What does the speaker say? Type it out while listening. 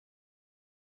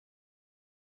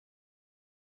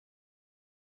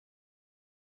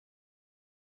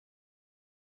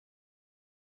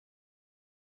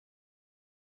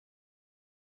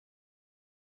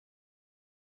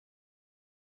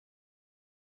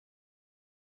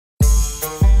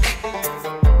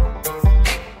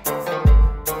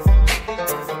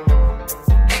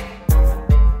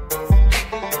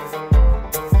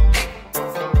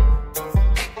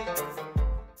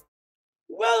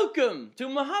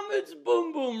Muhammad's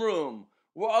Boom Boom Room,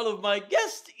 where all of my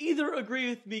guests either agree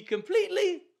with me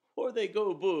completely or they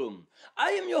go boom. I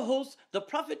am your host, the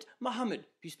Prophet Muhammad,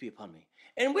 peace be upon me.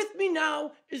 And with me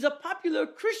now is a popular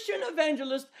Christian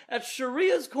evangelist at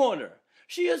Sharia's Corner.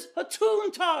 She is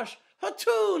Hatun Tash.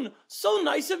 Hatun, so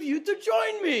nice of you to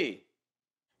join me.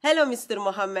 Hello, Mr.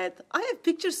 Mohammed. I have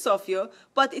pictures of you,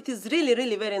 but it is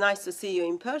really very nice to see you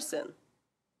in person.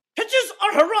 Pictures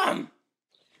are haram.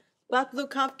 But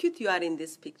look how cute you are in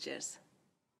these pictures.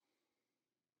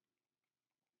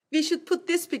 We should put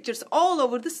these pictures all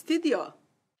over the studio.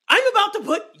 I'm about to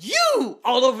put you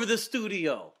all over the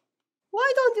studio.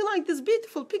 Why don't you like these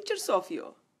beautiful pictures of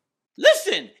you?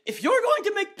 Listen, if you're going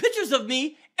to make pictures of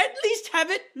me, at least have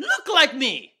it look like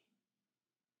me.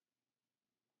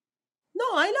 No,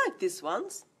 I like these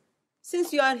ones.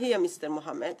 Since you are here, Mr.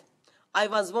 Mohammed, I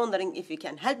was wondering if you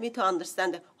can help me to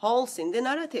understand the holes in the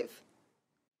narrative.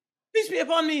 Peace be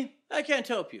upon me, I can't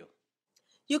help you.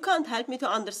 You can't help me to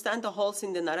understand the holes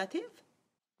in the narrative?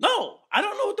 No, I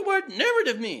don't know what the word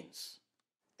narrative means.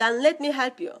 Then let me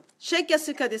help you. Sheikh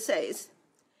Yasir Qadhi says,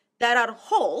 there are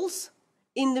holes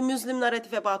in the Muslim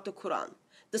narrative about the Quran.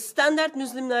 The standard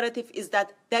Muslim narrative is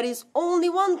that there is only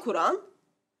one Quran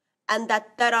and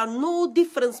that there are no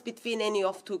difference between any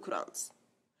of two Qurans.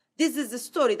 This is the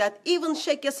story that even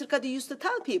Sheikh Yasir Qadhi used to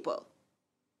tell people.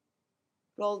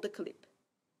 Roll the clip.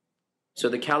 So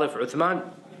the Caliph Uthman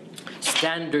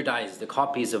standardized the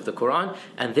copies of the Quran,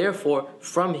 and therefore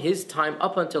from his time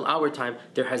up until our time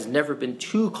there has never been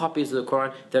two copies of the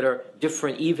Quran that are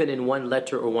different even in one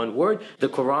letter or one word. The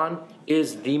Quran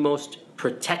is the most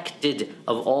protected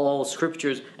of all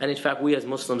scriptures, and in fact we as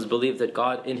Muslims believe that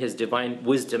God in his divine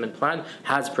wisdom and plan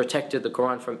has protected the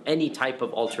Quran from any type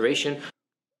of alteration.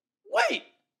 Wait,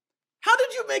 how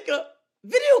did you make a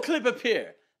video clip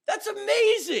appear? That's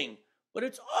amazing. But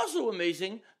it's also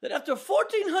amazing that after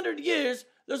 1400 years,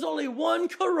 there's only one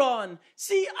Quran.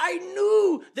 See, I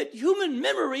knew that human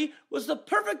memory was the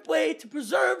perfect way to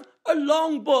preserve a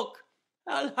long book.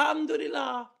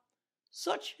 Alhamdulillah.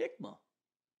 Such hikmah.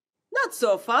 Not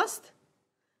so fast.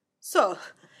 So,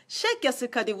 Sheikh Yasir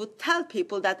Qadhi would tell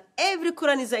people that every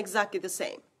Quran is exactly the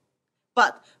same.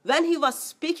 But when he was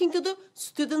speaking to the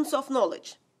students of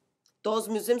knowledge, those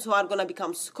Muslims who are going to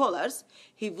become scholars,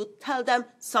 he would tell them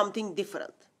something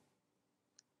different.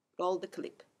 Roll the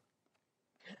clip.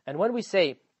 And when we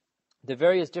say the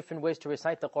various different ways to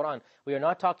recite the Quran, we are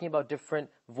not talking about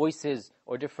different voices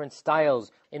or different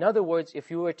styles. In other words, if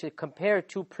you were to compare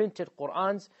two printed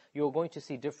Qurans, you're going to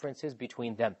see differences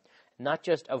between them. Not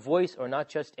just a voice or not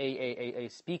just a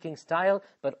speaking style,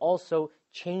 but also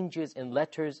changes in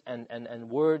letters and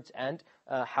words and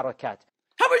harakat.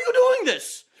 How are you doing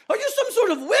this? Are you some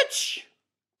sort of witch?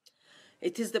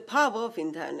 It is the power of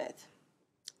internet.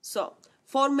 So,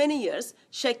 for many years,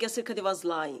 Sheikh Yasir Qadhi was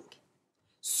lying.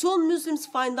 Soon Muslims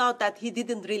find out that he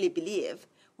didn't really believe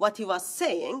what he was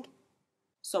saying.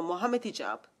 So Muhammad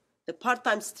Hijab, the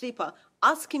part-time stripper,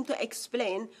 asked him to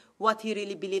explain what he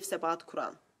really believes about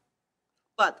Quran.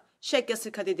 But Sheikh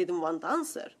Yasir Qadhi didn't want to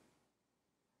answer.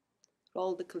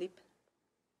 Roll the clip.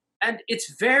 And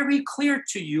it's very clear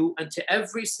to you and to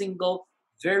every single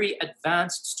very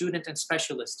advanced student and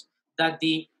specialist that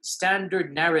the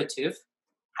standard narrative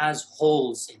has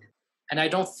holes in it. And I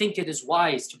don't think it is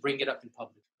wise to bring it up in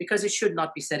public because it should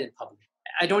not be said in public.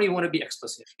 I don't even want to be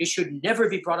explicit. It should never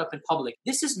be brought up in public.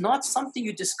 This is not something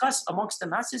you discuss amongst the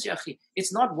masses, ya akhi.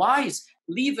 It's not wise.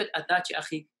 Leave it at that, ya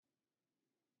akhi.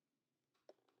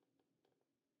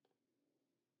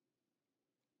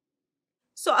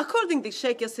 So according to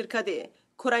Sheikh Yasir Qadhi,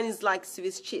 Quran is like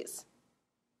Swiss cheese.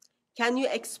 Can you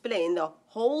explain the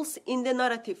holes in the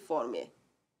narrative for me?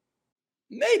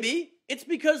 Maybe it's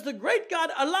because the great God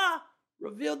Allah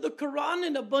revealed the Quran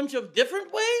in a bunch of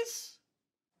different ways?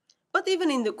 But even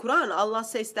in the Quran, Allah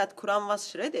says that Quran was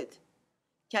shredded.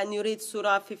 Can you read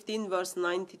Surah 15 verse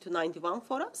 90 to 91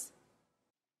 for us?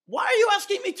 Why are you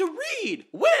asking me to read?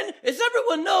 When, as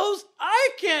everyone knows, I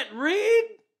can't read?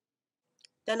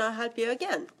 Then I'll help you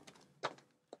again.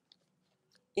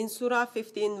 In Surah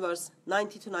 15 verse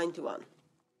 90 to 91,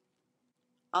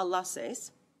 Allah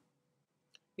says,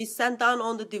 we sent down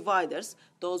on the dividers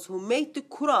those who made the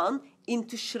Quran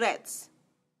into shreds.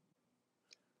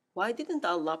 Why didn't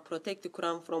Allah protect the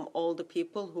Quran from all the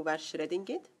people who were shredding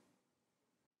it?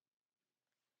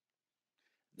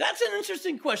 That's an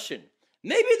interesting question.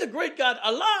 Maybe the great God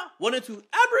Allah wanted to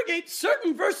abrogate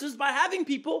certain verses by having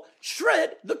people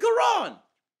shred the Quran.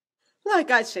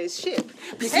 Like I chase sheep.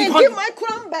 Please Hey, leave give on- my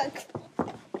Quran back.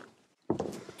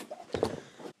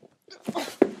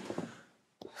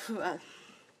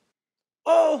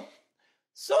 Oh,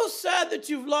 So sad that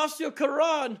you've lost your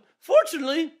Quran.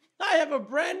 Fortunately, I have a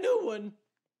brand new one.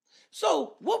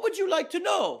 So, what would you like to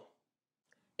know?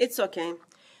 It's okay.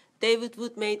 David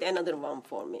Wood made another one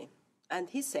for me. And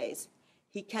he says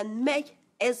he can make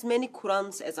as many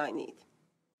Qurans as I need.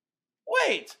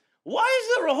 Wait, why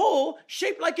is there a hole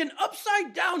shaped like an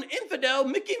upside-down infidel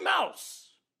Mickey Mouse?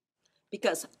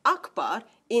 Because Akbar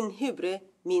in Hebrew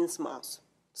means mouse.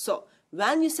 So,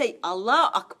 when you say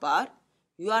Allah Akbar,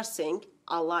 you are saying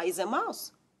Allah is a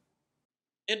mouse.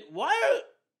 And why are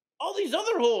all these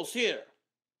other holes here?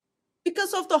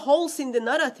 Because of the holes in the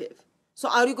narrative. So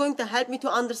are you going to help me to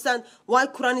understand why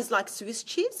Quran is like Swiss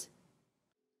cheese?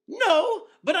 No,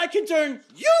 but I can turn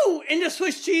you into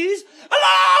Swiss cheese.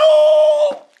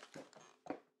 Hello!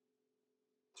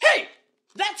 Hey,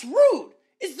 that's rude.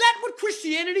 Is that what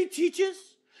Christianity teaches?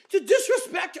 To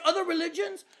disrespect other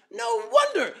religions? No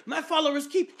wonder my followers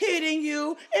keep hitting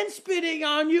you and spitting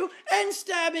on you and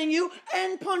stabbing you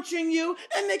and punching you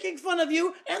and making fun of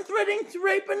you and threatening to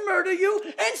rape and murder you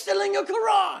and stealing your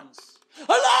Qurans.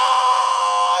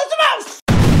 Allah is the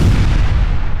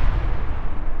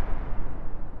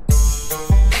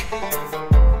mouse!